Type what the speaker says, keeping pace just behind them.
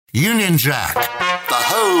Union Jack, the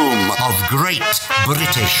home of great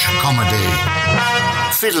British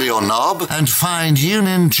comedy. Fiddle your knob and find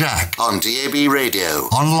Union Jack on DAB Radio,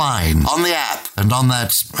 online, on the app, and on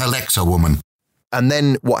that Alexa woman. And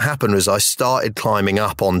then what happened was I started climbing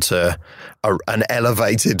up onto an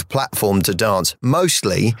elevated platform to dance,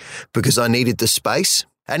 mostly because I needed the space.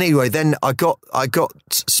 Anyway, then I got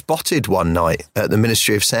spotted one night at the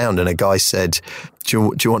Ministry of Sound, and a guy said,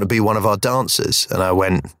 do you want to be one of our dancers? And I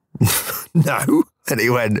went, no. And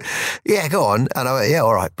he went, yeah, go on. And I went, yeah,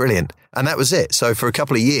 all right, brilliant. And that was it. So for a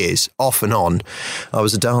couple of years, off and on, I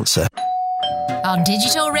was a dancer. On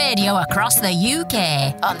digital radio across the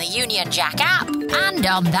UK, on the Union Jack app, and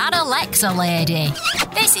on that Alexa lady.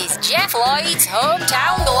 This is Jeff Lloyd's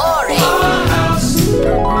Hometown Glory. Our house,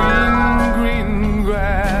 the green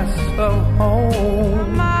grass of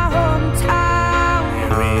home. My hometown.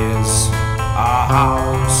 Here is our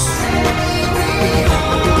house.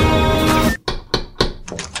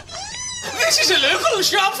 This is a local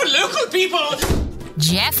shop for local people.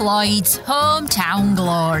 Jeff Lloyd's Hometown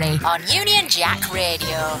Glory on Union Jack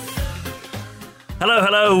Radio.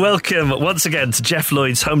 Hello, welcome once again to Jeff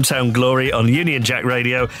Lloyd's Hometown Glory on Union Jack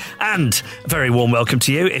Radio, and a very warm welcome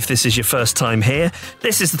to you if this is your first time here.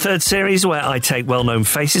 This is the third series where I take well-known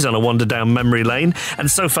faces on a wander down memory lane,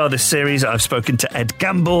 and so far this series I've spoken to Ed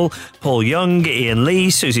Gamble, Paul Young, Ian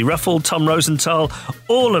Lee, Susie Ruffle, Tom Rosenthal,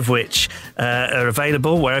 all of which are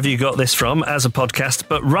available wherever you got this from as a podcast.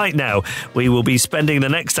 But right now we will be spending the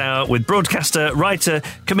next hour with broadcaster, writer,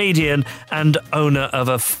 comedian and owner of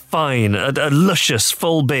a fine, a luscious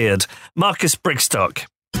full beard, Marcus Brigstock.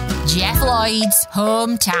 Jeff Lloyd's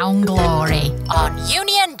Hometown Glory on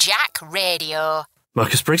Union Jack Radio.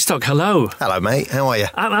 Marcus Brigstock, hello. Hello, mate. How are you?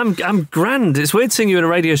 I'm grand. It's weird seeing you in a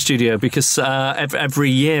radio studio because every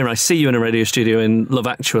year I see you in a radio studio in Love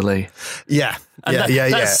Actually. Yeah. And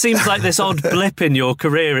that seems like this odd blip in your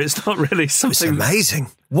career. It's not really something... It's amazing.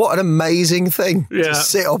 What an amazing thing to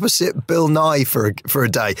sit opposite Bill Nye for a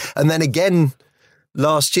day. And then again...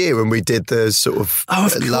 last year when we did the sort of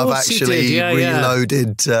Love Actually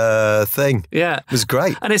reloaded thing. Yeah. It was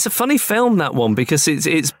great. And it's a funny film, that one, because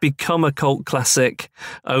it's become a cult classic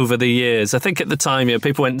over the years. I think at the time,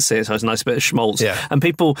 people went and see it, so it was a nice bit of schmaltz. Yeah. And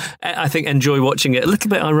people, I think, enjoy watching it a little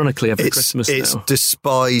bit ironically every Christmas now. It's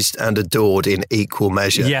despised and adored in equal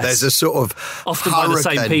measure. Yes. There's a sort of often by the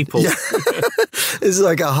same people. Yeah. It's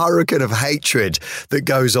like a hurricane of hatred that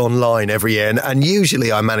goes online every year. And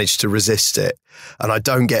usually I manage to resist it. And I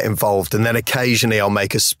don't get involved. And then occasionally I'll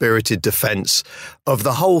make a spirited defence of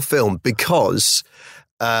the whole film because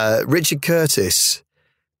Richard Curtis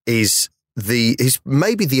is he's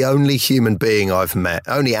maybe the only human being I've met,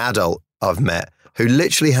 only adult I've met, who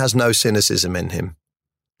literally has no cynicism in him.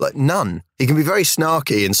 Like none. He can be very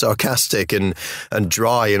snarky and sarcastic and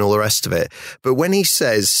dry and all the rest of it. But when he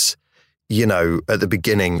says... at the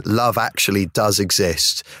beginning, love actually does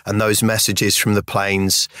exist. And those messages from the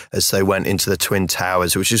planes as they went into the Twin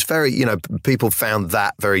Towers, which is very, people found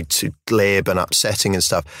that very too glib and upsetting and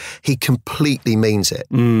stuff. He completely means it.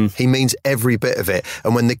 He means every bit of it.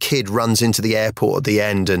 And when the kid runs into the airport at the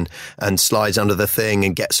end and slides under the thing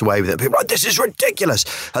and gets away with it, people are like, this is ridiculous.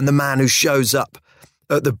 And the man who shows up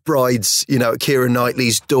at the bride's, at Keira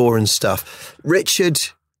Knightley's door and stuff. Richard...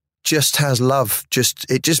 just has love.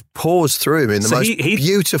 It just pours through him in the most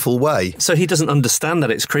beautiful way. So he doesn't understand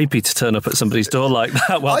that it's creepy to turn up at somebody's door like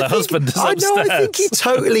that while their husband is upstairs. I think he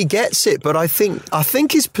totally gets it, but I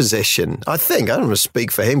think his position, I don't want to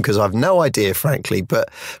speak for him because I've no idea, frankly,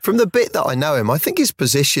 but from the bit that I know him, I think his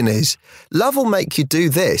position is, love will make you do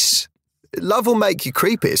this. Love will make you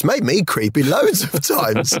creepy. It's made me creepy loads of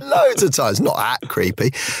times. Not that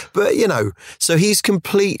creepy, but, so he's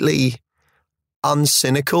completely...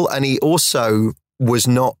 uncynical, and he also was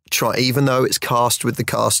not trying, even though it's cast with the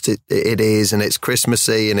cast it is, and it's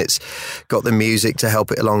Christmassy and it's got the music to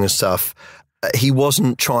help it along and stuff, he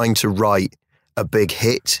wasn't trying to write a big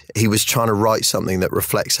hit. He was trying to write something that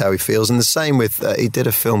reflects how he feels. And the same with, he did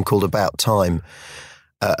a film called About Time,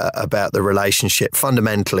 about the relationship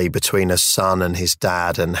fundamentally between a son and his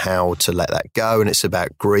dad and how to let that go. And it's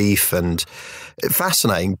about grief and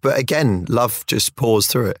fascinating. But again, love just pours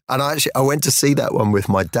through it. And I went to see that one with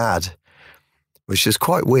my dad, which is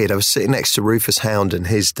quite weird. I was sitting next to Rufus Hound and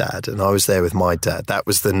his dad, and I was there with my dad. That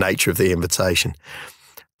was the nature of the invitation.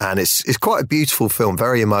 And it's quite a beautiful film,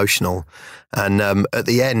 very emotional. And at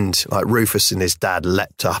the end, like Rufus and his dad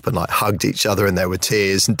leapt up and hugged each other, and there were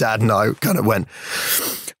tears. And Dad and I kind of went,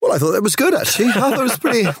 "Well, I thought that was good actually. I thought it was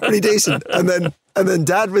pretty decent." And then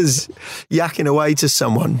Dad was yakking away to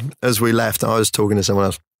someone as we left. I was talking to someone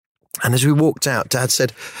else, And as we walked out, Dad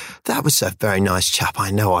said, "That was a very nice chap. I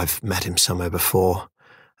know I've met him somewhere before.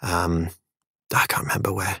 I can't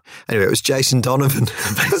remember where. Anyway, it was Jason Donovan."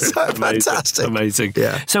 So fantastic. Amazing.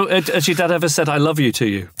 Yeah. So has your dad ever said, "I love you" to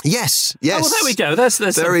you? Yes. Oh, well, there we go. There's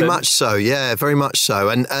very something. much so. Yeah, very much so.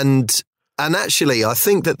 And actually, I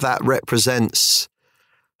think that represents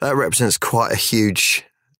quite a huge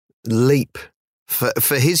leap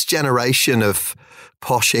for his generation of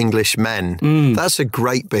posh English men. That's a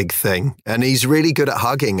great big thing, and he's really good at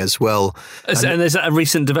hugging as well. And is that a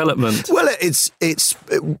recent development? Well,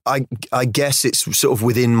 I guess it's sort of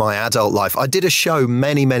within my adult life. I did a show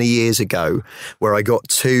many years ago where I got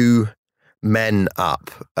two men up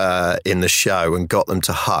in the show and got them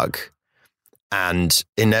to hug, and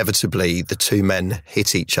inevitably the two men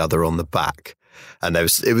hit each other on the back. And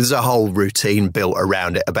it was a whole routine built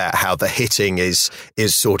around it about how the hitting is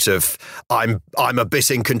sort of, I'm a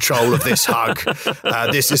bit in control of this hug.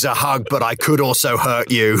 This is a hug, but I could also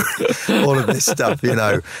hurt you. All of this stuff, And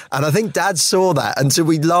I think Dad saw that, and so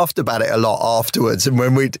we laughed about it a lot afterwards. And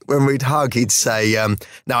when we'd hug, he'd say,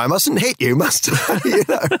 "No, I mustn't hit you, must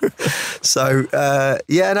I?" So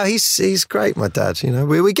he's great, my dad.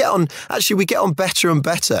 We get on. Actually, we get on better and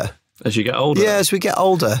better. As you get older? Yeah, as we get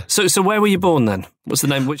older. So where were you born then? What's the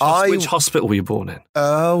name? Which hospital were you born in?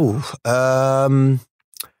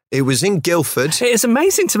 It was in Guildford. It's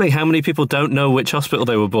amazing to me how many people don't know which hospital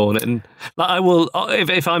they were born in. Like, I will,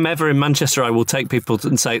 if I'm ever in Manchester, I will take people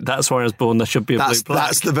and say, "That's where I was born, there should be a blue plaque."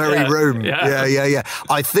 That's the very room. Yeah.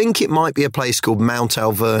 I think it might be a place called Mount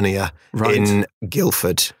Alvernia in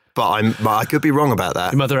Guildford. But I could be wrong about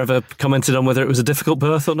that. Your mother ever commented on whether it was a difficult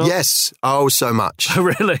birth or not? Yes. Oh, so much. Oh,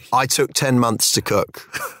 really? I took 10 months to cook.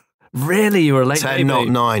 Really? You were a late 10, baby? not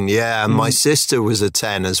 9, yeah. And my sister was a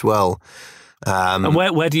 10 as well. And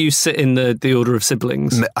where do you sit in the order of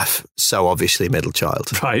siblings? So obviously middle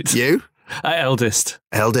child. Right. You? Eldest.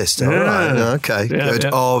 All right. Okay. Yeah, good. Yeah.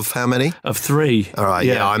 Of how many? Of 3. All right.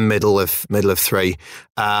 Yeah, I'm middle of 3.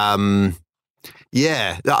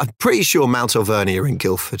 Yeah, I'm pretty sure Mount Alvernia in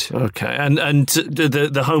Guildford. Okay, and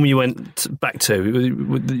the home you went back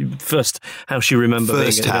to, the first house you remember?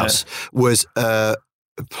 First house was a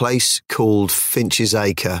place called Finch's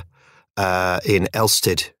Acre in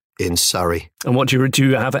Elstead in Surrey. And do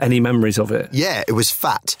you have any memories of it? Yeah, it was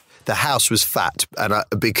fat. The house was fat, and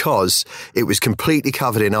because it was completely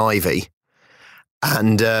covered in ivy.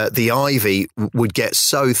 And the ivy would get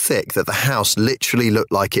so thick that the house literally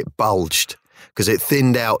looked like it bulged, because it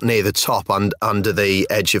thinned out near the top under the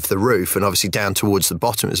edge of the roof, and obviously down towards the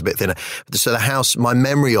bottom it was a bit thinner. So the house, my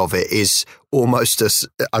memory of it is almost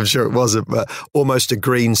I'm sure it wasn't, but almost a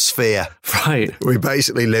green sphere. Right. We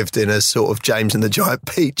basically lived in a sort of James and the Giant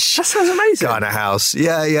Peach. That sounds amazing. Kind of house.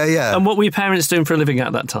 Yeah. And what were your parents doing for a living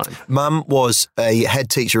at that time? Mum was a head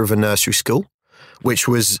teacher of a nursery school, which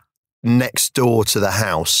was next door to the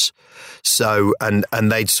house. So, and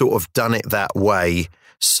they'd sort of done it that way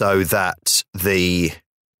so that the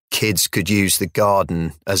kids could use the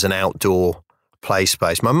garden as an outdoor play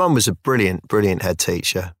space. My mum was a brilliant head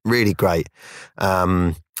teacher, really great.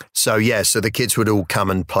 So the kids would all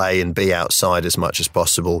come and play and be outside as much as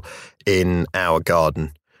possible in our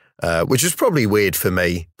garden. Which was probably weird for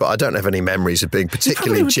me, but I don't have any memories of being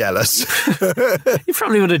particularly jealous. You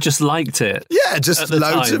probably would have just liked it. Yeah, just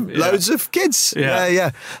loads of kids.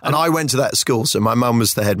 Yeah. And I went to that school, so my mum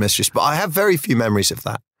was the headmistress, but I have very few memories of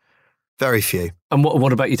that. Very few. And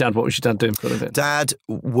what about your dad? What was your dad doing for a living? Dad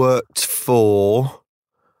worked for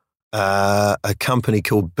a company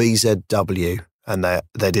called BZW. And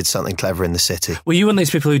they did something clever in the city. Were you one of these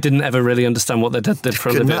people who didn't ever really understand what their dad did for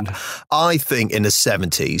a living? I think in the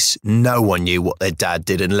 70s, no one knew what their dad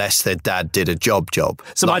did unless their dad did a job.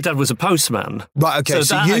 So my dad was a postman. Right, okay,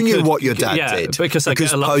 so you knew what your dad did. Because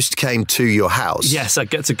post came to your house. Yes, I'd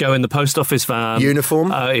get to go in the post office van.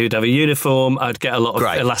 Uniform? He'd have a uniform. I'd get a lot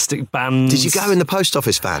of elastic bands. Did you go in the post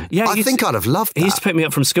office van? Yeah. I think I'd have loved that. He used to pick me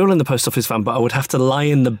up from school in the post office van, but I would have to lie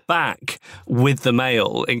in the back with the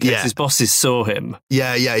mail in case his bosses saw him.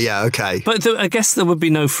 Yeah, okay. But I guess there would be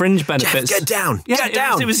no fringe benefits. Jeff, get down. Yeah, get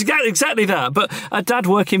down. It was exactly that. But a dad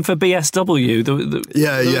working for BSW,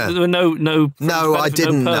 there were no I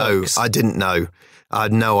didn't know. I didn't know. I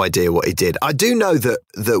had no idea what he did. I do know that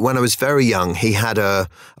when I was very young, he had a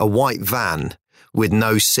white van with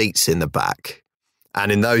no seats in the back. And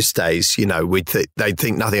in those days, you know, they'd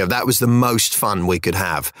think nothing of that. Was the most fun we could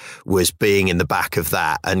have, was being in the back of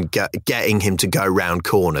that and getting him to go round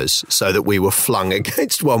corners so that we were flung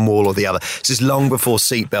against one wall or the other. This is long before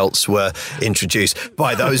seatbelts were introduced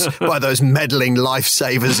by those meddling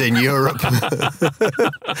lifesavers in Europe,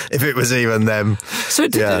 if it was even them. So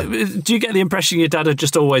do you get the impression your dad had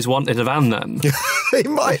just always wanted a van then?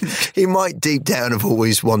 He might deep down have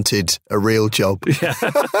always wanted a real job. Yeah.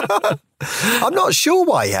 I'm not sure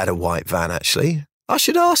why he had a white van, actually. I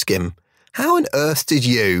should ask him. How on earth did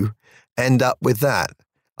you end up with that?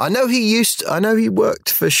 I know he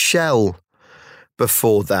worked for Shell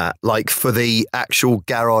before that, like for the actual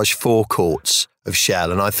garage forecourts of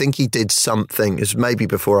Shell. And I think he did something, it was maybe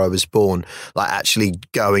before I was born, like actually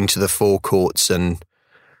going to the forecourts and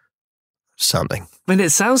something. I mean,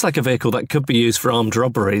 it sounds like a vehicle that could be used for armed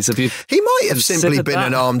robberies. He might have simply been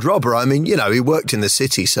an armed robber. I mean, you know, he worked in the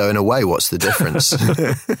city, so in a way, what's the difference?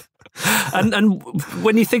 And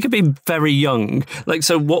when you think of being very young, like,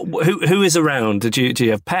 so who is around? Do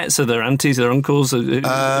you have pets? Are there aunties or uncles? We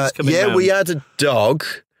had a dog,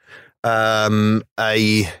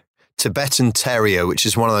 a Tibetan Terrier, which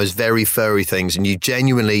is one of those very furry things, and you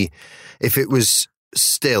genuinely, if it was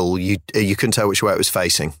still, you couldn't tell which way it was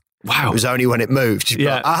facing. Wow. It was only when it moved. You'd be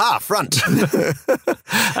Yeah. like, aha, front.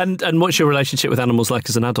 And what's your relationship with animals like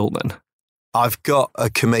as an adult then? I've got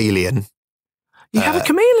a chameleon. You have a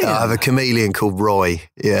chameleon? I have a chameleon called Roy.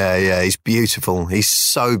 Yeah, he's beautiful. He's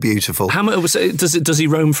so beautiful. How much does he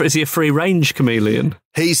roam for? Is he a free range chameleon?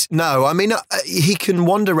 He can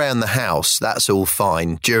wander around the house. That's all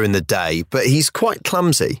fine during the day, but he's quite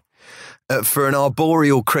clumsy. For an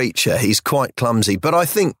arboreal creature, he's quite clumsy. But I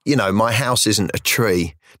think, you know, my house isn't a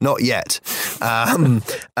tree. Not yet. So my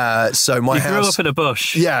house... You grew up in a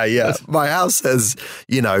bush. Yeah. My house has,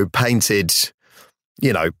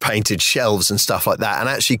 painted shelves and stuff like that. And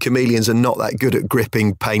actually, chameleons are not that good at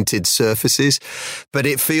gripping painted surfaces. But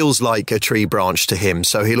it feels like a tree branch to him.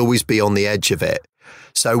 So he'll always be on the edge of it.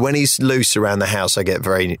 So when he's loose around the house, I get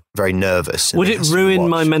very, very nervous. Would it ruin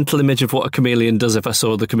my mental image of what a chameleon does if I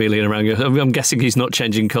saw the chameleon around you? I'm guessing he's not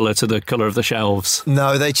changing colour to the colour of the shelves.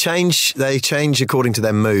 No, they change according to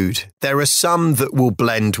their mood. There are some that will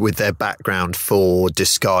blend with their background for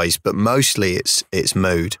disguise, but mostly it's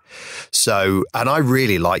mood. So, and I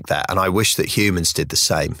really like that, and I wish that humans did the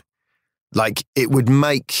same. Like, it would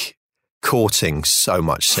make courting so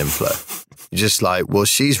much simpler. Just like, well,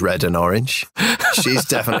 she's red and orange. She's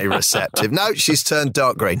definitely receptive. No, she's turned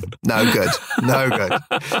dark green. No good.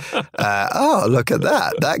 Oh, look at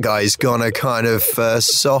that. That guy's gone a kind of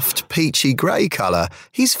soft peachy grey colour.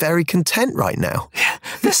 He's very content right now.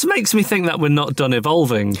 This makes me think that we're not done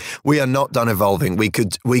evolving. We are not done evolving. We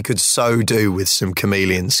could so do with some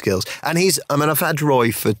chameleon skills. And I've had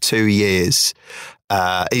Roy for 2 years.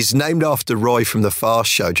 He's named after Roy from the Fast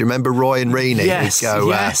Show. Do you remember Roy and Rini? Yes.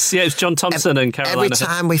 Yeah, it's John Thompson and Carolina. Every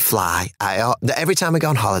time we fly, every time we go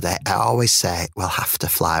on holiday, I always say, we'll have to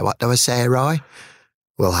fly. What do I say, Roy?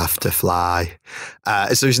 We'll have to fly.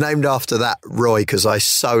 So he's named after that Roy because I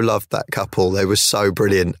so loved that couple. They were so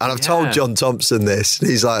brilliant. And I've told John Thompson this. And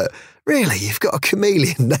he's like, really? You've got a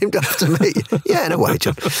chameleon named after me? Yeah, in a way,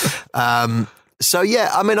 John. So,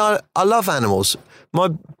 yeah, I mean, I love animals. My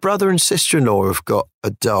brother and sister-in-law have got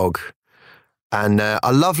a dog, and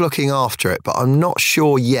I love looking after it, but I'm not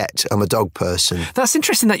sure yet I'm a dog person. That's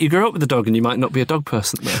interesting that you grew up with a dog and you might not be a dog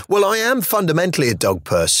person, though. Well, I am fundamentally a dog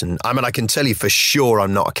person. I mean, I can tell you for sure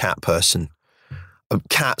I'm not a cat person.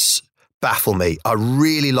 Cats baffle me. I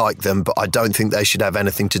really like them, but I don't think they should have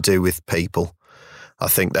anything to do with people. I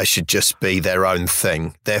think they should just be their own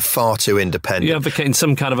thing. They're far too independent. You're advocating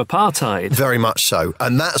some kind of apartheid. Very much so.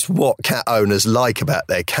 And that's what cat owners like about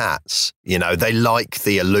their cats. You know, they like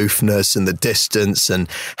the aloofness and the distance and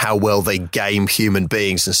how well they game human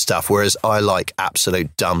beings and stuff, whereas I like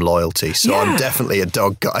absolute dumb loyalty. So I'm definitely a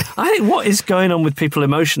dog guy. I think what is going on with people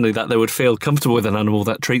emotionally that they would feel comfortable with an animal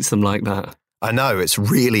that treats them like that? I know, it's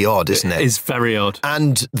really odd, isn't it? It's very odd.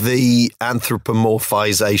 And the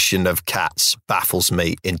anthropomorphization of cats baffles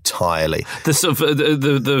me entirely. The sort of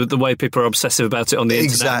the way people are obsessive about it on the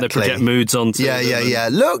internet and they project moods onto them. Yeah.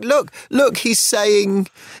 Look, he's saying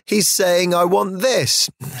I want this.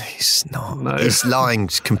 He's not. No. He's lying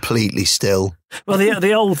completely still. Well,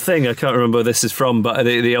 the old thing, I can't remember where this is from, but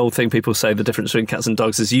the old thing people say, the difference between cats and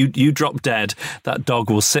dogs is you drop dead, that dog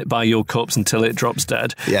will sit by your corpse until it drops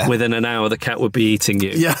dead. Yeah. Within an hour, the cat would be eating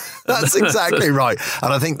you. Yeah, that's exactly right.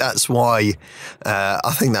 And I think that's why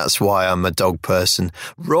I'm a dog person.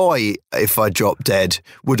 Roy, if I drop dead,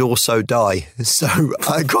 would also die. So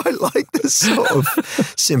I quite like the sort of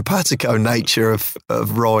simpatico nature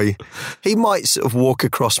of Roy. He might sort of walk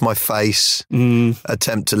across my face,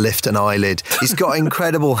 attempt to lift an eyelid. He's got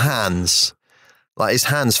incredible hands. Like, his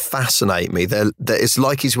hands fascinate me. It's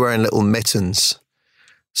like he's wearing little mittens.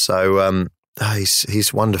 So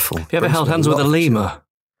he's wonderful. Have you ever held hands with a lemur?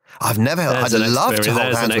 I've never held. I'd love to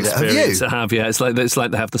hold hands with it. Have you? To have, yeah. It's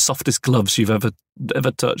like they have the softest gloves you've ever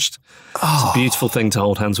touched. It's a beautiful thing to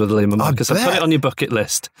hold hands with a lemur, Marcus. I've put it on your bucket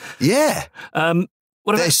list. Yeah.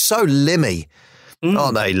 They're so limmy.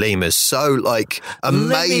 Aren't they, lemurs? So, like,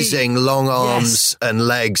 amazing long arms and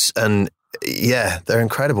legs, and yeah, they're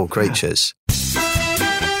incredible creatures.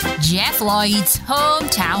 Jeff Lloyd's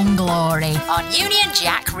Hometown Glory on Union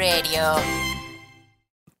Jack Radio.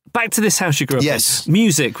 Back to this house you grew up in. Was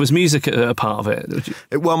music a part of it?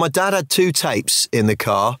 Well, my dad had 2 tapes in the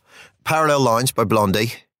car, Parallel Lines by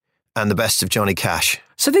Blondie and The Best of Johnny Cash.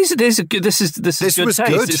 So this is good taste.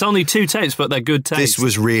 Good. It's only 2 tapes, but they're good taste. This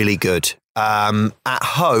was really good. At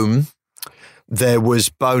home, there was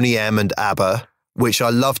Boney M and ABBA, which I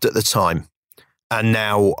loved at the time. And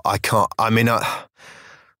now I can't. I mean,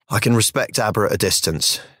 I can respect ABBA at a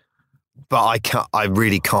distance, but I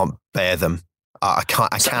really can't bear them. I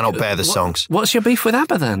cannot bear the songs. What's your beef with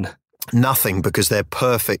ABBA then? Nothing, because they're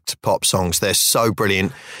perfect pop songs. They're so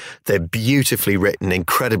brilliant. They're beautifully written,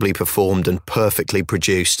 incredibly performed, and perfectly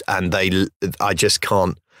produced. And I just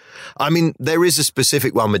can't. I mean, there is a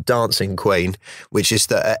specific one with Dancing Queen, which is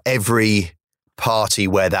that at every party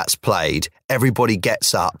where that's played, everybody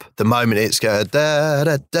gets up. The moment it's go da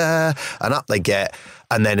da da, and up they get.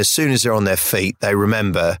 And then as soon as they're on their feet, they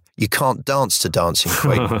remember you can't dance to Dancing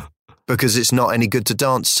Queen. Because it's not any good to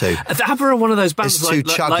dance to. ABBA are one of those bands like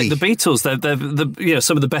chuggy. the Beatles. They're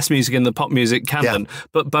some of the best music in the pop music canon,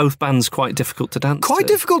 but both bands quite difficult to dance to. Quite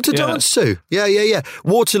difficult to dance to. Yeah.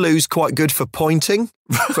 Waterloo's quite good for pointing,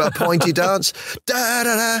 for a pointy dance. Da,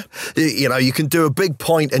 da, da. You know, you can do a big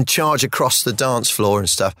point and charge across the dance floor and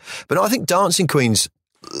stuff. But I think Dancing Queen's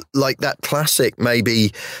like that classic,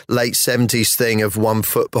 maybe late 70s thing of one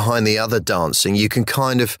foot behind the other dancing. You can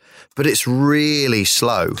kind of, but it's really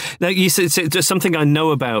slow. Now, you said something I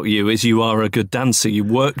know about you is you are a good dancer. You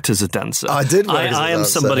worked as a dancer. I did work as a dancer. I am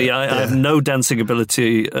somebody, I have no dancing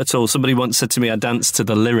ability at all. Somebody once said to me, I dance to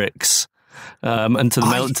the lyrics. And to the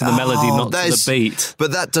melody, not to the beat.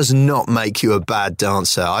 But that does not make you a bad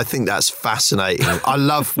dancer. I think that's fascinating. I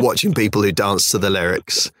love watching people who dance to the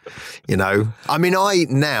lyrics, you know. I mean,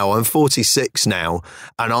 I'm 46 now,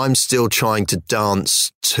 and I'm still trying to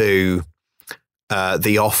dance to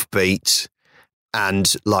the offbeat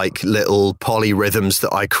and like little polyrhythms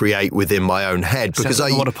that I create within my own head. Because I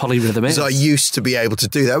know what a polyrhythm is. Because I used to be able to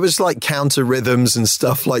do that. It was like counter rhythms and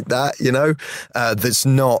stuff like that, you know, that's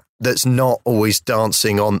not always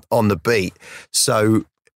dancing on the beat. So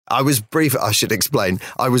I should explain,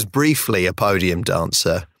 I was briefly a podium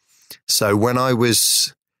dancer. So when I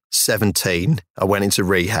was 17, I went into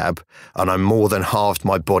rehab and I more than halved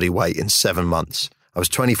my body weight in 7 months. I was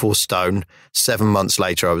 24 stone. 7 months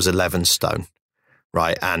later, I was 11 stone.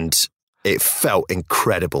 Right. And it felt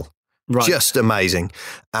incredible. Right. Just amazing.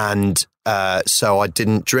 And so I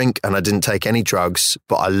didn't drink and I didn't take any drugs,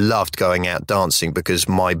 but I loved going out dancing because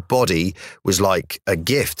my body was like a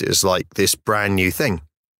gift. It was like this brand new thing.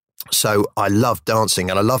 So I loved dancing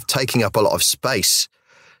and I loved taking up a lot of space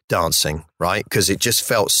dancing, right? Because it just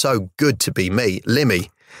felt so good to be me. Limmy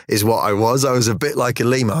is what I was. I was a bit like a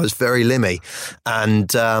lemur. I was very limmy. And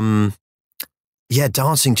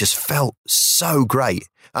dancing just felt so great.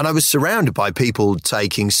 And I was surrounded by people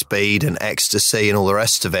taking speed and ecstasy and all the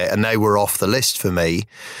rest of it, and they were off the list for me.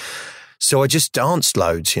 So I just danced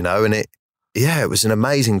loads, you know, and it was an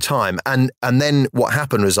amazing time. And then what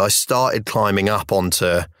happened was I started climbing up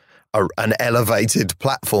onto an elevated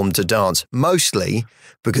platform to dance, mostly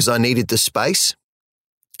because I needed the space.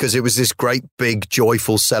 Because it was this great, big,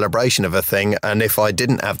 joyful celebration of a thing. And if I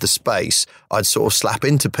didn't have the space, I'd sort of slap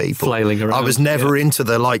into people. Flailing around. I was never into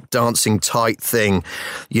the, like, dancing tight thing,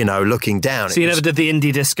 you know, looking down. So you never did the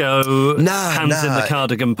indie disco, hands in the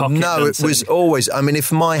cardigan pocket No, dancing. It was always, I mean,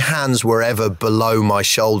 if my hands were ever below my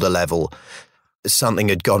shoulder level, something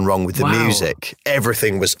had gone wrong with the music.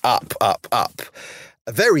 Everything was up, up, up.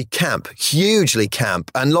 Very camp, hugely camp.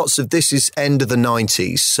 And lots of this is end of the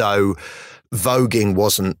 90s, so... voguing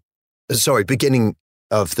beginning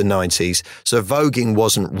of the 90s. So voguing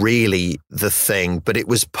wasn't really the thing, but it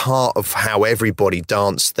was part of how everybody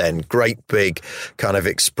danced then. Great big kind of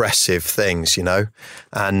expressive things, you know?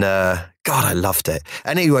 And God, I loved it.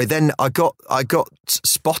 And anyway, then I got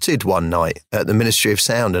spotted one night at the Ministry of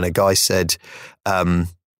Sound, and a guy said, do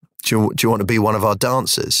you want to be one of our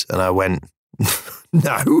dancers? And I went,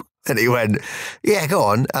 no. And he went, yeah, go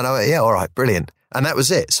on. And I went, yeah, all right, brilliant. And that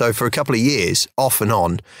was it. So for a couple of years, off and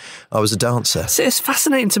on, I was a dancer. So it's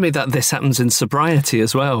fascinating to me that this happens in sobriety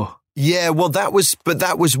as well. Yeah, well, that was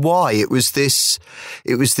why it was this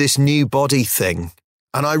new body thing.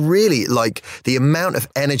 And I really like the amount of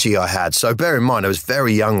energy I had. So bear in mind, I was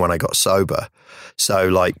very young when I got sober. So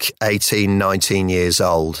like 18, 19 years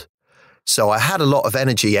old. So I had a lot of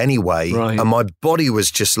energy anyway. Right. And my body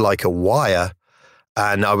was just like a wire.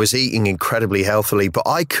 And I was eating incredibly healthily, but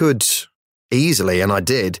I could easily, and I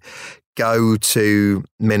did, go to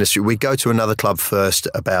ministry. We'd go to another club first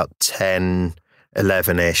about 10,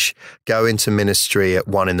 11-ish, go into ministry at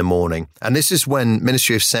 1 a.m. And this is when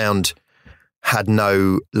Ministry of Sound had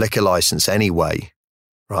no liquor license anyway,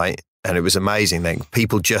 right? And it was amazing then.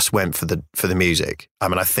 People just went for the music. I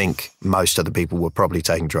mean, I think most other people were probably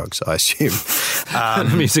taking drugs, I assume.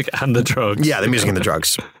 The music and the drugs. Yeah, the music and the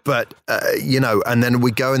drugs. But, you know, and then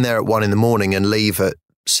we'd go in there at 1 a.m. and leave at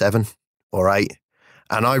 7 or 8.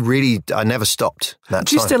 And I never stopped that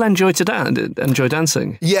Do you time. still enjoy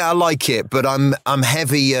dancing? Yeah, I like it, but I'm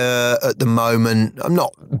heavier at the moment. I'm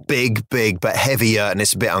not big, but heavier, and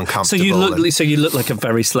it's a bit uncomfortable. So you look like a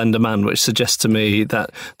very slender man, which suggests to me that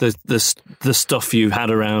the stuff you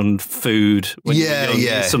had around food when you were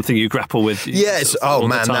young is something you grapple with. Yes. All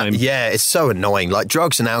the time. It's so annoying. Like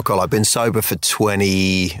drugs and alcohol. I've been sober for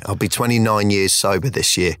I'll be 29 years sober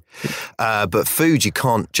this year. But food, you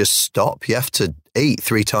can't just stop. You have to eat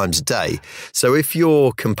 3 times a day. So if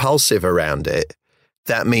you're compulsive around it,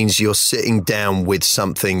 that means you're sitting down with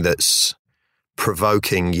something that's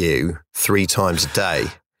provoking you 3 times a day.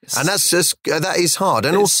 And that is hard.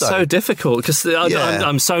 And it's also so difficult because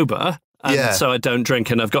I'm sober. And so I don't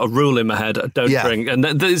drink, and I've got a rule in my head: I don't drink. And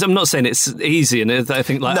I'm not saying it's easy, and I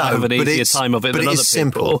think I have an easier time of it than other people.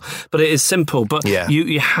 Simple. But it is simple. But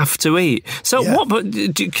you have to eat. So what? But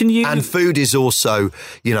can you? And food is also,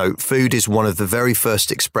 you know, food is one of the very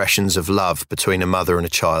first expressions of love between a mother and a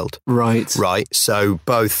child. Right. Right. So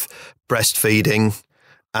both breastfeeding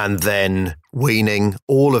and then weaning,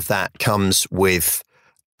 all of that comes with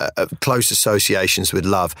close associations with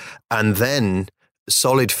love, and then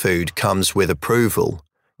solid food comes with approval.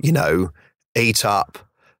 You know, eat up,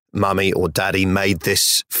 mummy or daddy made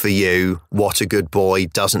this for you. What a good boy.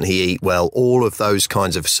 Doesn't he eat well? All of those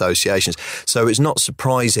kinds of associations. So it's not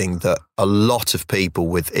surprising that a lot of people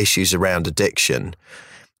with issues around addiction,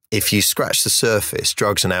 if you scratch the surface,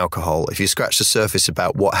 drugs and alcohol, if you scratch the surface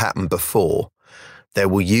about what happened before, there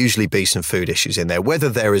will usually be some food issues in there, whether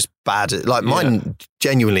they're as bad, like mine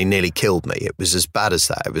genuinely nearly killed me. It was as bad as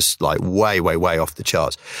that. It was like way, way, way off the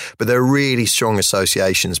charts. But there are really strong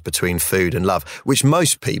associations between food and love, which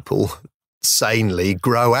most people sanely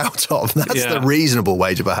grow out of. That's the reasonable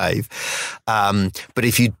way to behave. But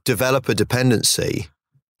if you develop a dependency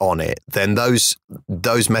on it, then those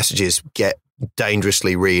messages get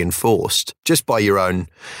dangerously reinforced just by your own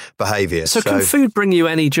behaviour. So can food bring you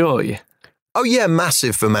any joy? Oh, yeah,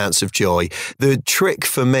 massive amounts of joy. The trick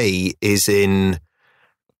for me is in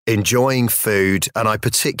enjoying food, and I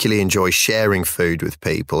particularly enjoy sharing food with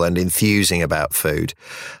people and enthusing about food,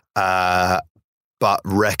 but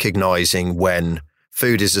recognising when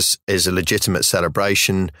food is a legitimate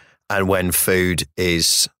celebration and when food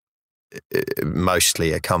is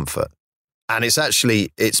mostly a comfort. And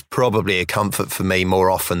it's probably a comfort for me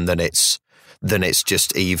more often than it's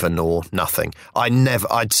just even or nothing.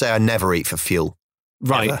 I'd say I never eat for fuel.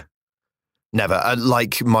 Right. Never.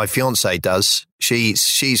 Like my fiance does.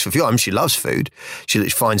 She's for fuel. I mean, she loves food. She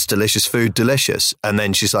finds delicious food delicious. And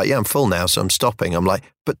then she's like, yeah, I'm full now, so I'm stopping. I'm like,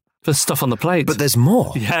 but there's stuff on the plate. But there's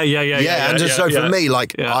more. Yeah. And so for me,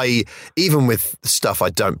 like even with stuff I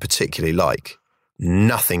don't particularly like,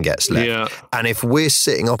 nothing gets left. Yeah. And if we're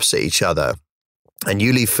sitting opposite each other and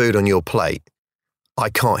you leave food on your plate,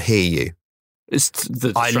 I can't hear you.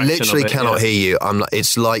 I literally cannot hear you.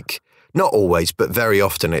 It's like, not always, but very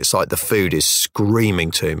often it's like the food is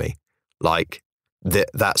screaming to me. Like,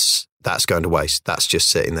 that's going to waste. That's just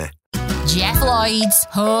sitting there. Jeff Lloyd's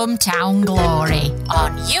Hometown Glory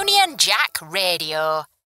on Union Jack Radio.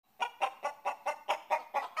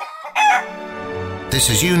 This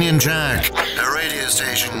is Union Jack, a radio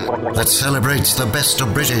station that celebrates the best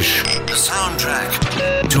of British. The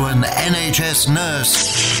soundtrack to an NHS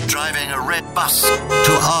nurse driving a red bus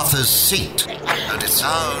to Arthur's Seat. And it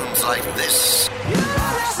sounds like this.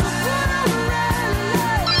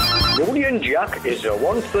 Union Jack is the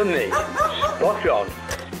one for me. Spot on.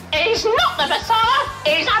 He's not the Messiah,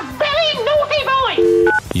 he's a very naughty boy.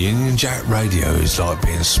 Union Jack Radio is like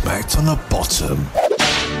being smacked on the bottom.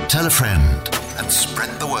 Tell a friend and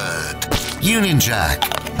spread the word. Union Jack,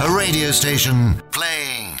 a radio station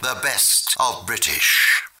playing the best of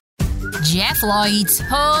British. Jeff Lloyd's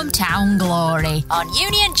Hometown Glory on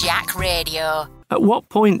Union Jack Radio. At what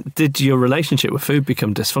point did your relationship with food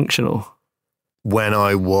become dysfunctional? When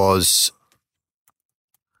I was,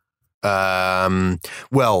 probably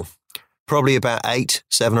about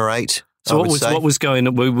 7 or 8. So what was going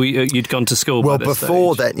on? You'd gone to school by this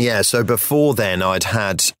before stage? then, yeah. So before then, I'd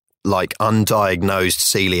had like undiagnosed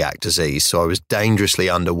celiac disease, so I was dangerously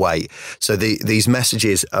underweight. So these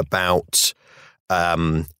messages about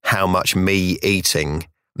how much me eating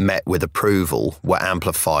met with approval were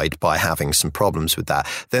amplified by having some problems with that.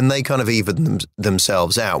 Then they kind of evened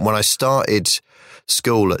themselves out. When I started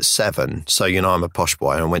school at 7, so, you know, I'm a posh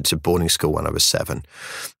boy and I went to boarding school when I was 7.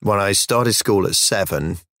 When I started school at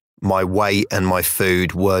 7, my weight and my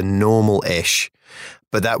food were normal-ish,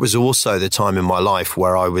 but that was also the time in my life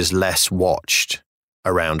where I was less watched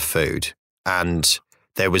around food and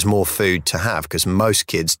there was more food to have because most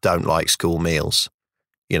kids don't like school meals.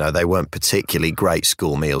 You know, they weren't particularly great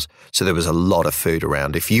school meals, so there was a lot of food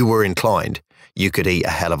around. If you were inclined, you could eat a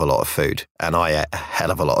hell of a lot of food, and I ate a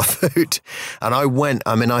hell of a lot of food. And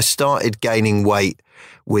I started gaining weight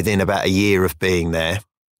within about a year of being there.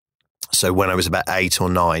 So when I was about 8 or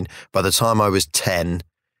 9, by the time I was 10,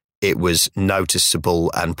 it was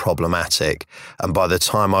noticeable and problematic. And by the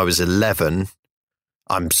time I was 11,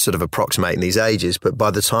 I'm sort of approximating these ages, but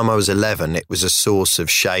by the time I was 11, it was a source of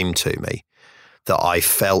shame to me that I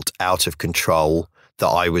felt out of control, that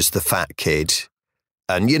I was the fat kid.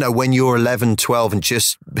 And, you know, when you're 11, 12 and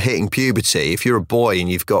just hitting puberty, if you're a boy and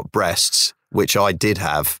you've got breasts, which I did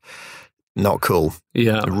have, not cool.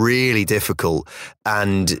 Yeah. Really difficult.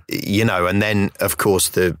 And, you know, and then, of course,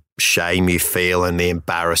 the shame you feel and the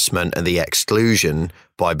embarrassment and the exclusion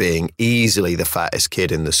by being easily the fattest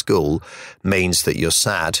kid in the school means that you're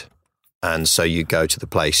sad. And so you go to the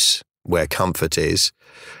place where comfort is.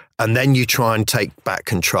 And then you try and take back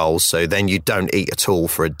control. So then you don't eat at all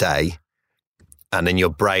for a day. And then your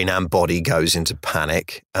brain and body goes into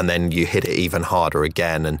panic, and then you hit it even harder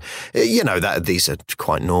again. And, you know, these are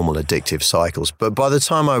quite normal addictive cycles. But by the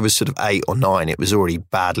time I was sort of 8 or 9, it was already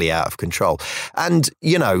badly out of control. And,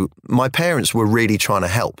 you know, my parents were really trying to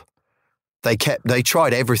help. They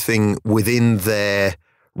tried everything within their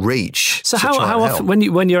reach. So how often,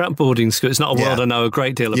 when you're at boarding school, it's not a world I know a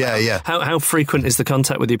great deal about. Yeah. How frequent is the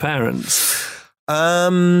contact with your parents?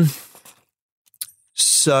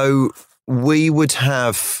 So we would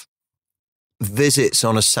have visits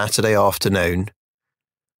on a Saturday afternoon.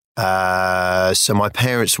 So my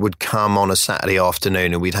parents would come on a Saturday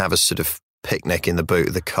afternoon and we'd have a sort of picnic in the boot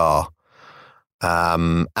of the car.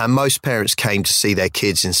 And most parents came to see their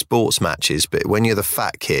kids in sports matches, but when you're the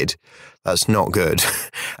fat kid, that's not good.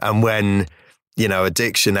 And when, you know,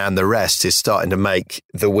 addiction and the rest is starting to make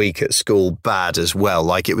the week at school bad as well.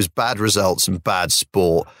 Like it was bad results and bad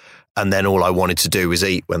sport. And then all I wanted to do was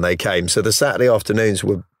eat when they came. So the Saturday afternoons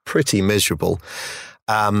were pretty miserable.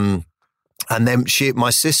 And then my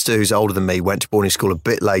sister, who's older than me, went to boarding school a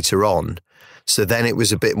bit later on. So then it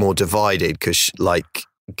was a bit more divided because like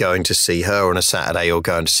going to see her on a Saturday or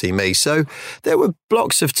going to see me. So there were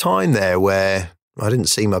blocks of time there where I didn't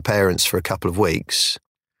see my parents for a couple of weeks.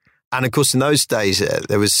 And of course, in those days,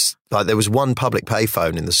 there was one public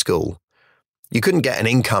payphone in the school. You couldn't get an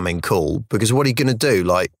incoming call because what are you going to do?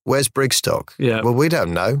 Like, where's Brigstock? Yeah. Well, we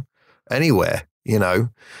don't know. Anywhere, you know,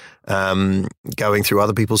 going through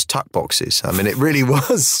other people's tuck boxes. I mean, it really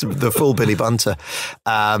was the full Billy Bunter.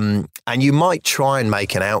 And you might try and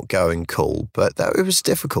make an outgoing call, but it was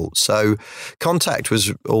difficult. So contact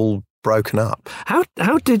was all broken up. How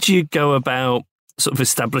did you go about sort of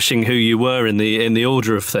establishing who you were in the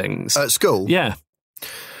order of things? At school? Yeah.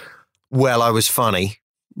 Well, I was funny.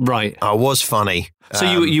 Right. I was funny. So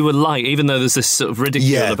you were liked, even though there's this sort of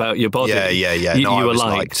ridicule about your body. Yeah. You were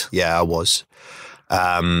liked. Yeah, I was.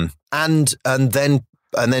 And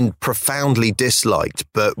then profoundly disliked,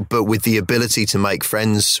 but with the ability to make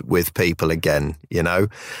friends with people again, you know.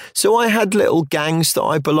 So I had little gangs that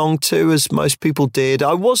I belonged to, as most people did.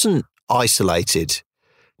 I wasn't isolated,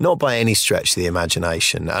 not by any stretch of the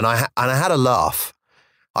imagination. And I had a laugh.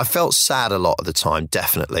 I felt sad a lot of the time,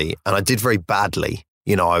 definitely. And I did very badly.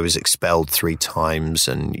 You know, I was expelled 3 times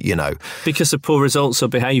and, you know. Because of poor results or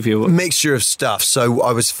behaviour? Mixture of stuff. So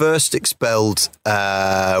I was first expelled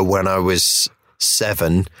when I was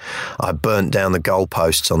 7. I burnt down the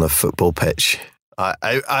goalposts on the football pitch.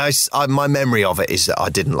 My memory of it is that I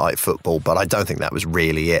didn't like football, but I don't think that was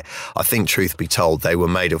really it. I think, truth be told, they were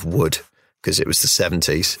made of wood because it was the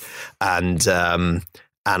 70s. And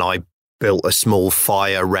I built a small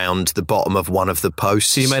fire round the bottom of one of the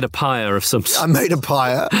posts. So you made a pyre of some sort? I made a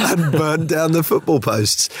pyre and burnt down the football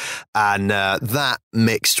posts. And that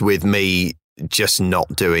mixed with me just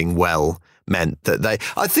not doing well meant that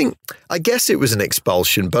I guess it was an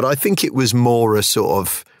expulsion, but I think it was more a sort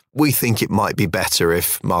of, we think it might be better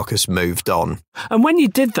if Marcus moved on. And when you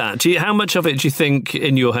did that, how much of it do you think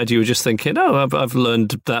in your head you were just thinking, I've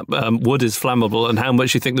learned that wood is flammable, and how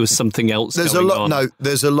much do you think there was something else going on? No,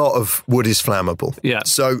 there's a lot of wood is flammable. Yeah.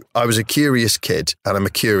 So I was a curious kid and I'm a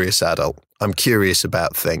curious adult. I'm curious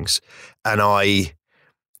about things. And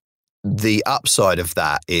the upside of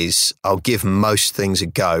that is I'll give most things a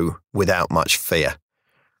go without much fear.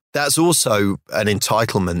 That's also an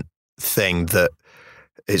entitlement thing that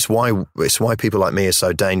it's why people like me are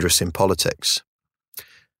so dangerous in politics.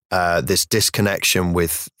 This disconnection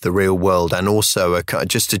with the real world, and also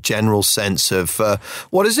just a general sense of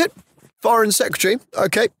what is it? Foreign Secretary?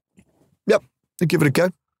 Okay, yep, I'll give it a go.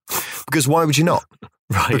 Because why would you not?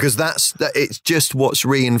 Right. Because it's just what's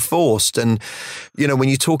reinforced. And, you know, when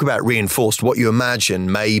you talk about reinforced, what you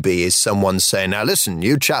imagine maybe is someone saying, now listen,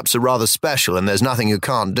 you chaps are rather special and there's nothing you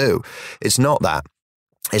can't do. It's not that.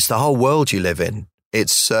 It's the whole world you live in.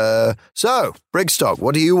 It's, so, Brigstock,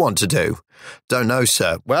 what do you want to do? Don't know,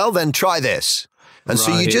 sir. Well, then try this. And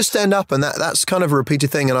so you just end up, and that's kind of a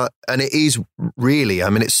repeated thing. And it is really, I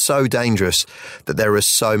mean, it's so dangerous that there are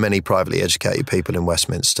so many privately educated people in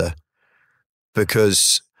Westminster,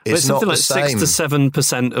 because it's not the same. 6 to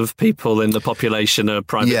 7% of people in the population are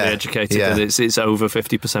privately educated, and it's over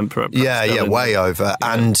 50%. Yeah, way over.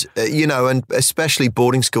 Yeah. And, you know, and especially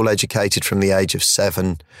boarding school educated from the age of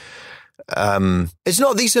 7.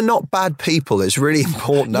 These are not bad people. It's really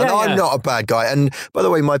important. And I'm not a bad guy. And by the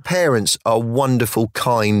way, my parents are wonderful,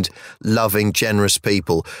 kind, loving, generous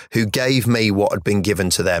people who gave me what had been given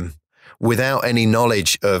to them without any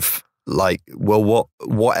knowledge of, like, well,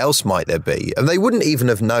 what else might there be? And they wouldn't even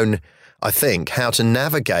have known, I think, how to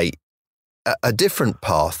navigate a different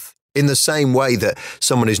path, in the same way that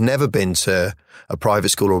someone who's never been to a private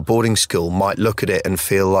school or a boarding school might look at it and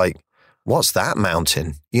feel like, what's that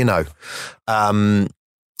mountain? You know? And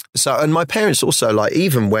my parents also, like,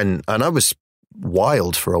 and I was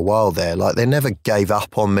wild for a while there, like, they never gave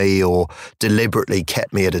up on me or deliberately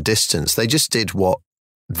kept me at a distance. They just did what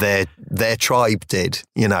their tribe did,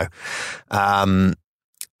 you know? But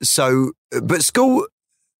school,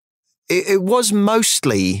 it was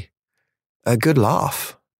mostly a good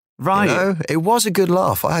laugh. Right. You know, it was a good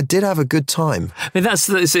laugh. I did have a good time. I mean,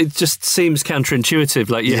 it just seems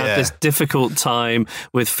counterintuitive. Like, you had this difficult time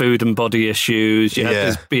with food and body issues. You had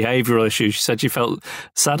these behavioural issues. You said you felt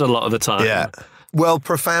sad a lot of the time. Yeah. Well,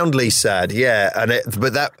 profoundly sad. Yeah.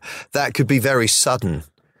 But that could be very sudden,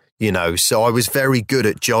 you know. So I was very good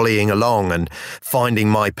at jollying along and finding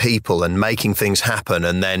my people and making things happen,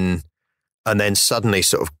 and then suddenly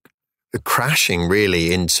sort of crashing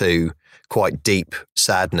really into quite deep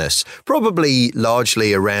sadness, probably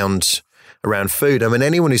largely around food. I mean,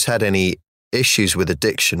 anyone who's had any issues with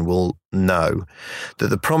addiction will know that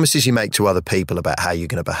the promises you make to other people about how you're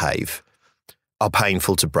going to behave are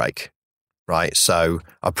painful to break, right? So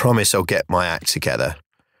I promise I'll get my act together,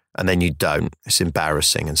 and then you don't. It's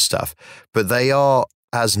embarrassing and stuff. But they are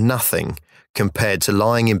as nothing compared to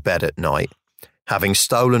lying in bed at night, having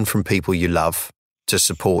stolen from people you love to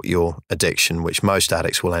support your addiction, which most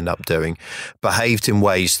addicts will end up doing, behaved in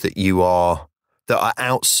ways that are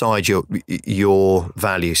outside your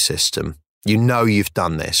value system. You know you've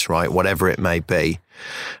done this, right? Whatever it may be.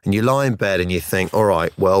 And you lie in bed and you think, all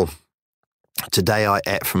right, well, today I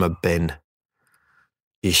ate from a bin.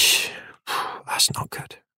 Eesh, that's not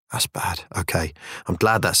good. That's bad. Okay, I'm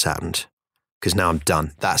glad that's happened, because now I'm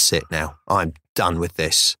done. That's it now. I'm done with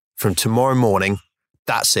this. From tomorrow morning,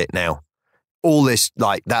 that's it now. All this,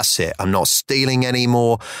 like, that's it. I'm not stealing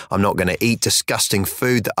anymore. I'm not going to eat disgusting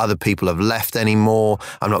food that other people have left anymore.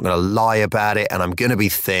 I'm not going to lie about it, and I'm going to be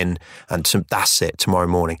thin, and that's it tomorrow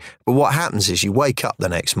morning. But what happens is you wake up the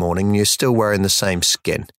next morning and you're still wearing the same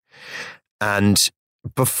skin. And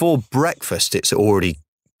before breakfast, it's already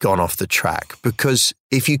gone off the track, because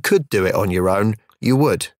if you could do it on your own, you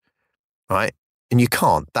would, right? And you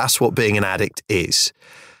can't. That's what being an addict is.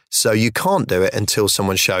 So you can't do it until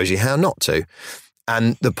someone shows you how not to.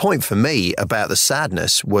 And the point for me about the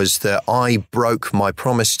sadness was that I broke my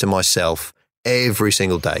promise to myself every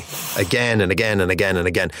single day, again and again and again and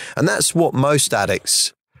again. And that's what most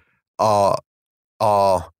addicts are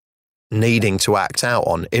needing to act out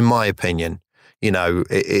on, in my opinion. You know,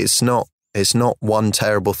 it's not one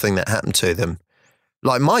terrible thing that happened to them.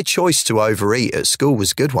 Like, my choice to overeat at school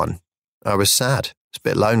was a good one. I was sad. It's a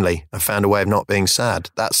bit lonely. I found a way of not being sad.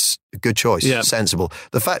 That's a good choice. Yeah. Sensible.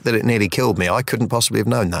 The fact that it nearly killed me, I couldn't possibly have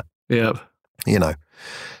known that. Yeah. You know.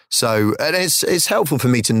 So, and it's helpful for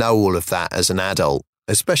me to know all of that as an adult,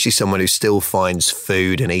 especially someone who still finds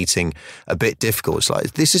food and eating a bit difficult. It's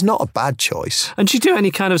like, this is not a bad choice. And do you do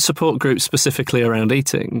any kind of support group specifically around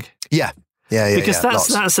eating? Yeah. Yeah, because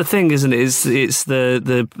that's the thing, isn't it? It's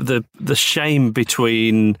the shame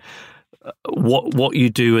between what you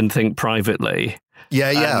do and think privately.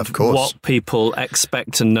 Yeah, of course. What people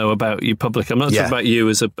expect and know about you publicly. I'm not talking about you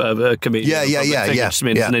as a comedian. I just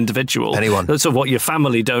mean as an individual. Anyone. That's what your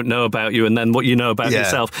family don't know about you, and then what you know about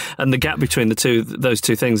yourself, and the gap between those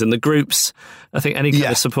two things. And the groups, I think any kind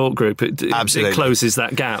of support group, it closes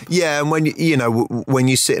that gap. Yeah, and when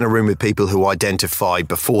you sit in a room with people who identify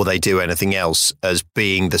before they do anything else as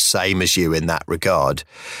being the same as you in that regard,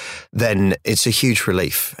 then it's a huge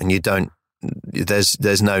relief, and you don't.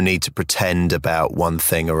 There's no need to pretend about one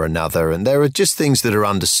thing or another. And there are just things that are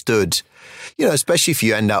understood, you know, especially if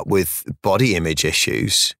you end up with body image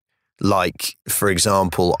issues. Like, for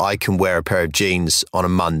example, I can wear a pair of jeans on a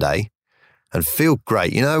Monday and feel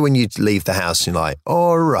great. You know, when you leave the house and you're like,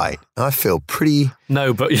 all right, I feel pretty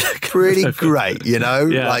great, you know,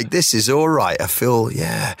 like this is all right. I feel,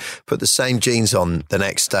 put the same jeans on the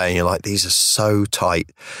next day and you're like, these are so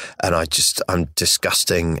tight and I'm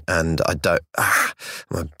disgusting and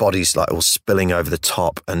my body's like all spilling over the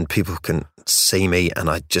top and people can see me and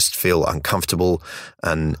I just feel uncomfortable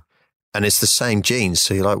and it's the same jeans.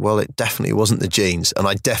 So you're like, well, it definitely wasn't the jeans. And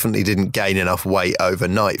I definitely didn't gain enough weight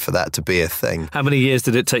overnight for that to be a thing. How many years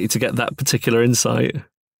did it take you to get that particular insight?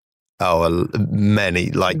 Oh,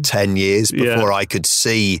 many, like 10 years before I could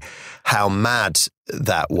see how mad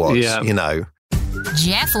that was, you know.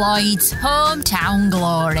 Jeff Lloyd's Hometown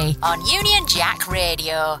Glory on Union Jack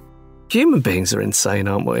Radio. Human beings are insane,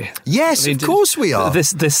 aren't we? Yes, of course we are.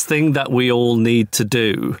 This thing that we all need to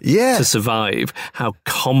do to survive, how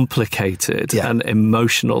complicated and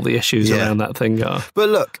emotional the issues around that thing are. But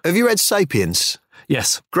look, have you read Sapiens?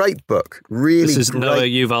 Yes. Great book. Really This is great, Noah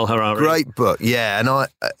Yuval Harari. Great book, yeah. And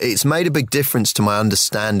it's made a big difference to my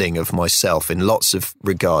understanding of myself in lots of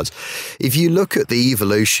regards. If you look at the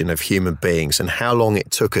evolution of human beings and how long it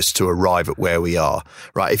took us to arrive at where we are,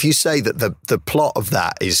 right? If you say that the plot of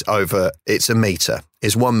that is it's a metre,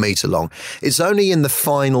 is 1 metre long. It's only in the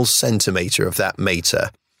final centimetre of that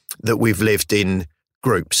metre that we've lived in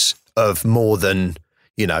groups of more than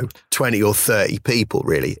 20 or 30 people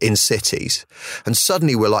really in cities. And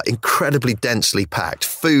suddenly we're like incredibly densely packed.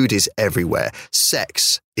 Food is everywhere.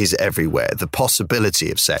 Sex is everywhere. The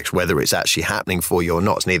possibility of sex, whether it's actually happening for you or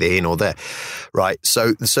not, is neither here nor there. Right.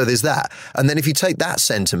 So there's that. And then if you take that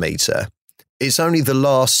centimetre, it's only the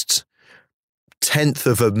last 1/10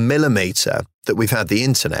 of a millimetre that we've had the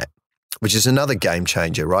internet, which is another game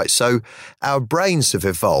changer, right? So our brains have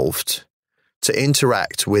evolved to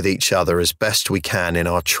interact with each other as best we can in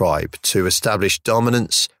our tribe, to establish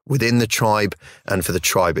dominance within the tribe and for the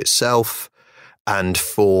tribe itself, and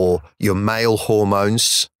for your male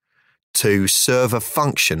hormones to serve a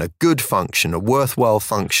function, a good function, a worthwhile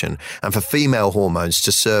function, and for female hormones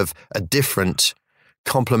to serve a different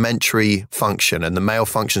complementary function, and the male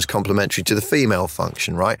function is complementary to the female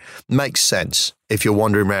function, right? Makes sense if you're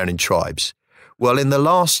wandering around in tribes. Well, in the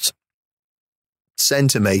last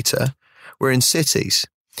centimetre, we're in cities,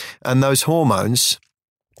 and those hormones,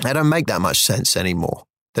 they don't make that much sense anymore.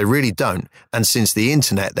 They really don't. And since the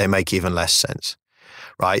internet, they make even less sense,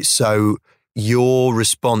 right? So your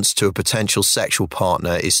response to a potential sexual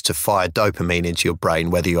partner is to fire dopamine into your brain,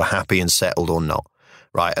 whether you're happy and settled or not,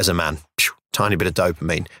 right? As a man, tiny bit of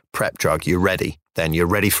dopamine, prep drug, you're ready. Then you're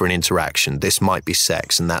ready for an interaction. This might be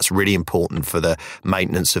sex, and that's really important for the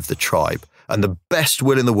maintenance of the tribe. And the best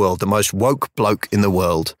will in the world, the most woke bloke in the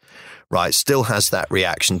world, right, still has that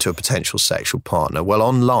reaction to a potential sexual partner. Well,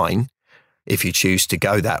 online, if you choose to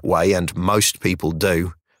go that way, and most people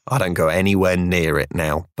do, I don't go anywhere near it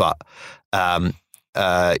now, but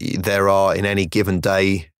there are in any given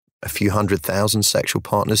day a few 100,000 sexual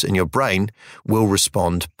partners, and your brain will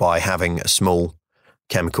respond by having a small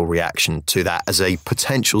chemical reaction to that as a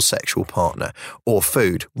potential sexual partner or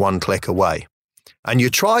food 1 click away. And your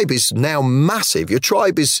tribe is now massive. Your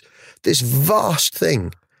tribe is this vast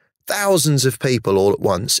thing. thousands of people all at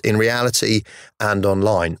once in reality and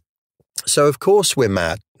online. So of course we're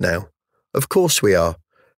mad now. Of course we are.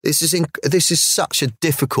 This is such a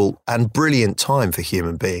difficult and brilliant time for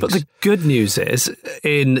human beings. But the good news is,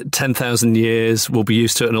 in 10,000 years, we'll be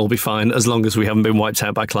used to it and it'll be fine as long as we haven't been wiped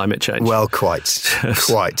out by climate change. Well, quite.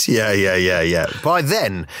 Yeah. By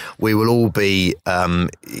then, we will all be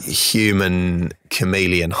human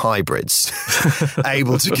chameleon hybrids,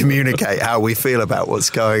 able to communicate how we feel about what's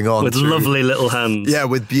going on. With lovely little hands. Yeah,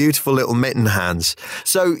 with beautiful little mitten hands.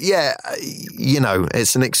 So, yeah,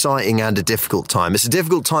 it's an exciting and a difficult time. It's a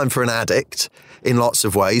difficult time for an addict in lots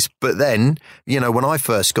of ways. But then, when I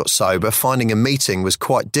first got sober, finding a meeting was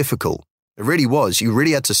quite difficult. It really was. You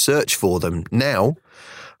really had to search for them. Now,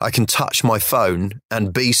 I can touch my phone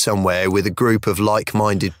and be somewhere with a group of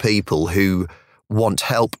like-minded people who want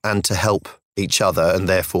help and to help each other and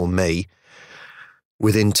therefore me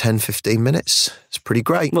within 10, 15 minutes. It's pretty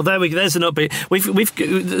great. Well, there we go. There's an upbeat.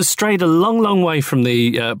 We've strayed a long, long way from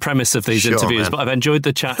the premise of these interviews, man. But I've enjoyed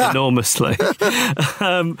the chat enormously.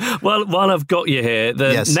 While I've got you here,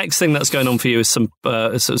 the next thing that's going on for you is some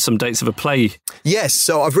dates of a play. Yes,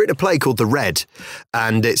 so I've written a play called The Red,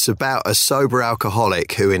 and it's about a sober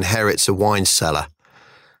alcoholic who inherits a wine cellar.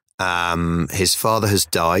 His father has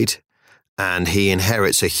died, and he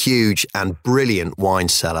inherits a huge and brilliant wine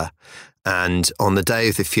cellar. And on the day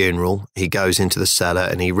of the funeral, he goes into the cellar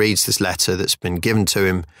and he reads this letter that's been given to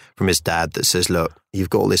him from his dad that says, look,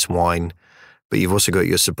 you've got all this wine, but you've also got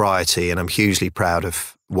your sobriety, and I'm hugely proud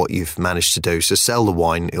of what you've managed to do. So sell the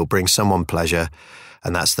wine, it'll bring someone pleasure,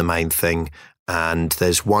 and that's the main thing. And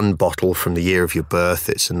there's one bottle from the year of your birth.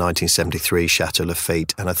 It's a 1973 Chateau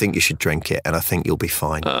Lafite, and I think you should drink it, and I think you'll be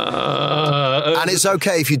fine. And it's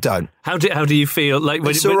okay if you don't. How do you feel?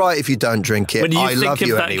 It's all right if you don't drink it. When you I think love of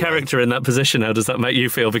you that anyway. character in that position, how does that make you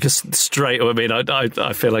feel? Because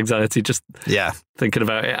I feel anxiety just thinking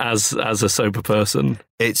about it as a sober person.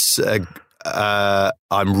 It's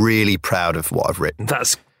I'm really proud of what I've written.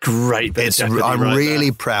 That's great. I'm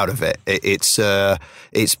really proud of it. It's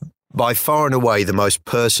by far and away the most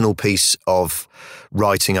personal piece of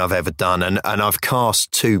writing I've ever done. And I've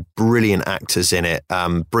cast two brilliant actors in it,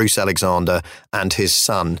 Bruce Alexander and his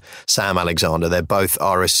son, Sam Alexander. They're both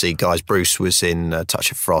RSC guys. Bruce was in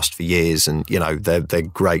Touch of Frost for years, and, they're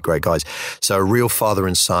great, great guys. So a real father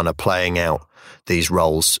and son are playing out these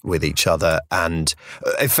roles with each other. And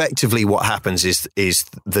effectively what happens is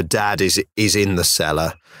the dad is in the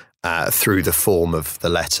cellar, through the form of the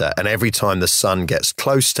letter. And every time the son gets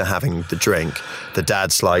close to having the drink, the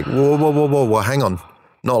dad's like, whoa, hang on,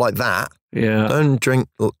 not like that. Yeah. Don't drink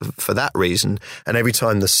for that reason. And every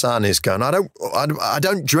time the son is going, I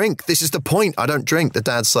don't drink. This is the point. I don't drink. The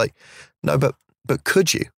dad's like, no, but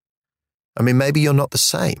could you? I mean, maybe you're not the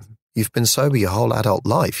same. You've been sober your whole adult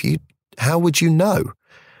life. How would you know?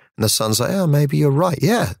 And the son's like, oh, maybe you're right.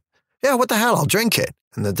 Yeah, what the hell? I'll drink it.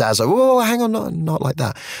 And the dad's like, whoa, hang on, not like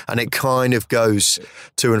that. And it kind of goes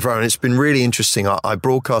to and fro. And it's been really interesting. I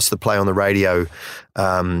broadcast the play on the radio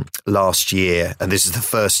last year, and this is the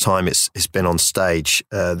first time it's been on stage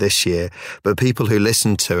this year. But people who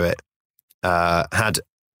listened to it had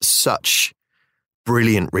such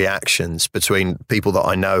brilliant reactions, between people that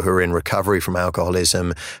I know who are in recovery from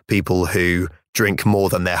alcoholism, people who drink more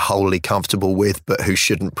than they're wholly comfortable with, but who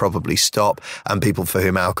shouldn't probably stop, and people for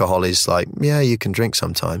whom alcohol is like, yeah, you can drink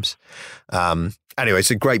sometimes. Anyway,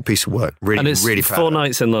 it's a great piece of work. Really, and it's really proud. 4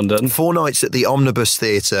 nights in London. 4 nights at the Omnibus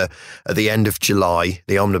Theatre at the end of July,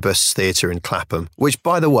 the Omnibus Theatre in Clapham, which,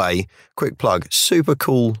 by the way, quick plug, super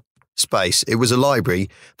cool space. It was a library.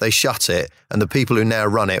 They shut it, and the people who now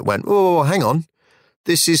run it went, oh, hang on.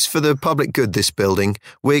 This is for the public good, this building.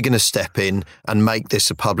 We're going to step in and make this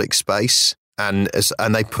a public space. And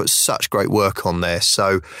they put such great work on there.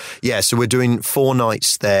 So we're doing 4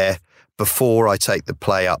 nights there before I take the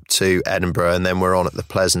play up to Edinburgh, and then we're on at the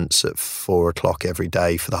Pleasance at 4:00 every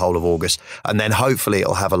day for the whole of August. And then hopefully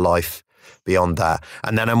it'll have a life beyond that.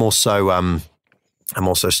 And then I'm still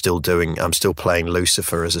playing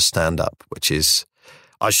Lucifer as a stand-up, which is,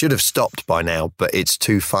 I should have stopped by now, but it's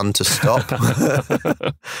too fun to stop.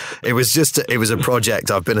 It was a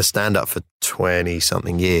project. I've been a stand-up for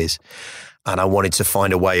 20-something years, and I wanted to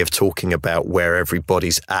find a way of talking about where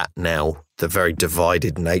everybody's at now, the very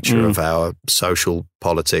divided nature of our social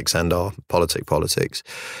politics and our politics.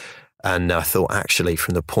 And I thought, actually,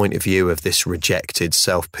 from the point of view of this rejected,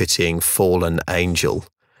 self-pitying, fallen angel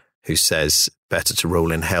who says, better to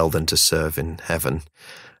rule in hell than to serve in heaven,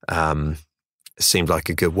 seemed like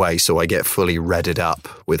a good way. So I get fully redded up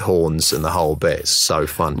with horns and the whole bit. It's so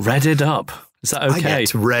fun. Redded up? Is that okay? I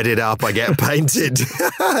get redded up. I get painted.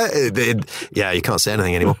 Yeah, you can't say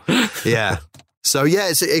anything anymore. Yeah. So yeah,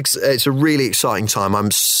 it's a really exciting time.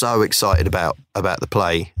 I'm so excited about the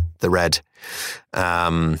play, The Red.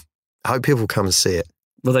 I hope people come and see it.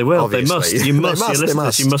 Well, they will. Obviously. They must. You must. You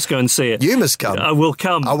must. You must go and see it. You must come. I will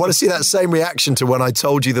come. I want to see that same reaction to when I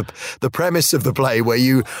told you the premise of the play, where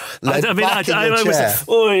you led back in your chair.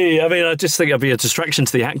 I just think it'd be a distraction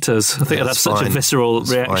to the actors. I think I'd have such a visceral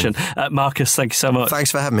reaction. Marcus, thank you so much.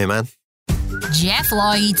 Thanks for having me, man. Jeff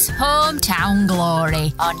Lloyd's Hometown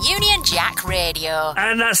Glory on Union Jack Radio.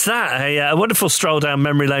 And that's that. A wonderful stroll down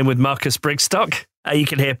memory lane with Marcus Brigstock. You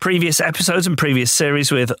can hear previous episodes and previous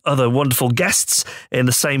series with other wonderful guests in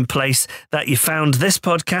the same place that you found this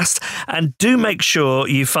podcast. And do make sure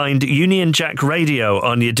you find Union Jack Radio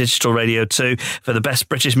on your digital radio too for the best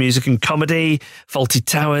British music and comedy, Fawlty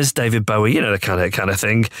Towers, David Bowie, the kind of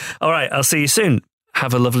thing. All right, I'll see you soon.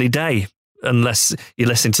 Have a lovely day. Unless you're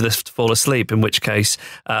listening to this to fall asleep, in which case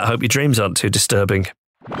I hope your dreams aren't too disturbing.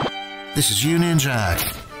 This is Union Jack,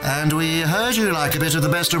 and we heard you like a bit of the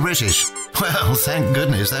best of British. Well, thank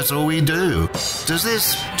goodness that's all we do. Does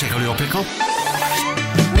this tickle your pickle?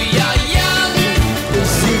 We are young,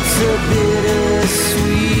 it's a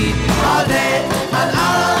bittersweet, all day and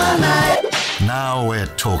all night. Now we're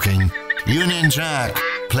talking. Union Jack,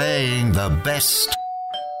 playing the best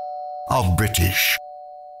of British.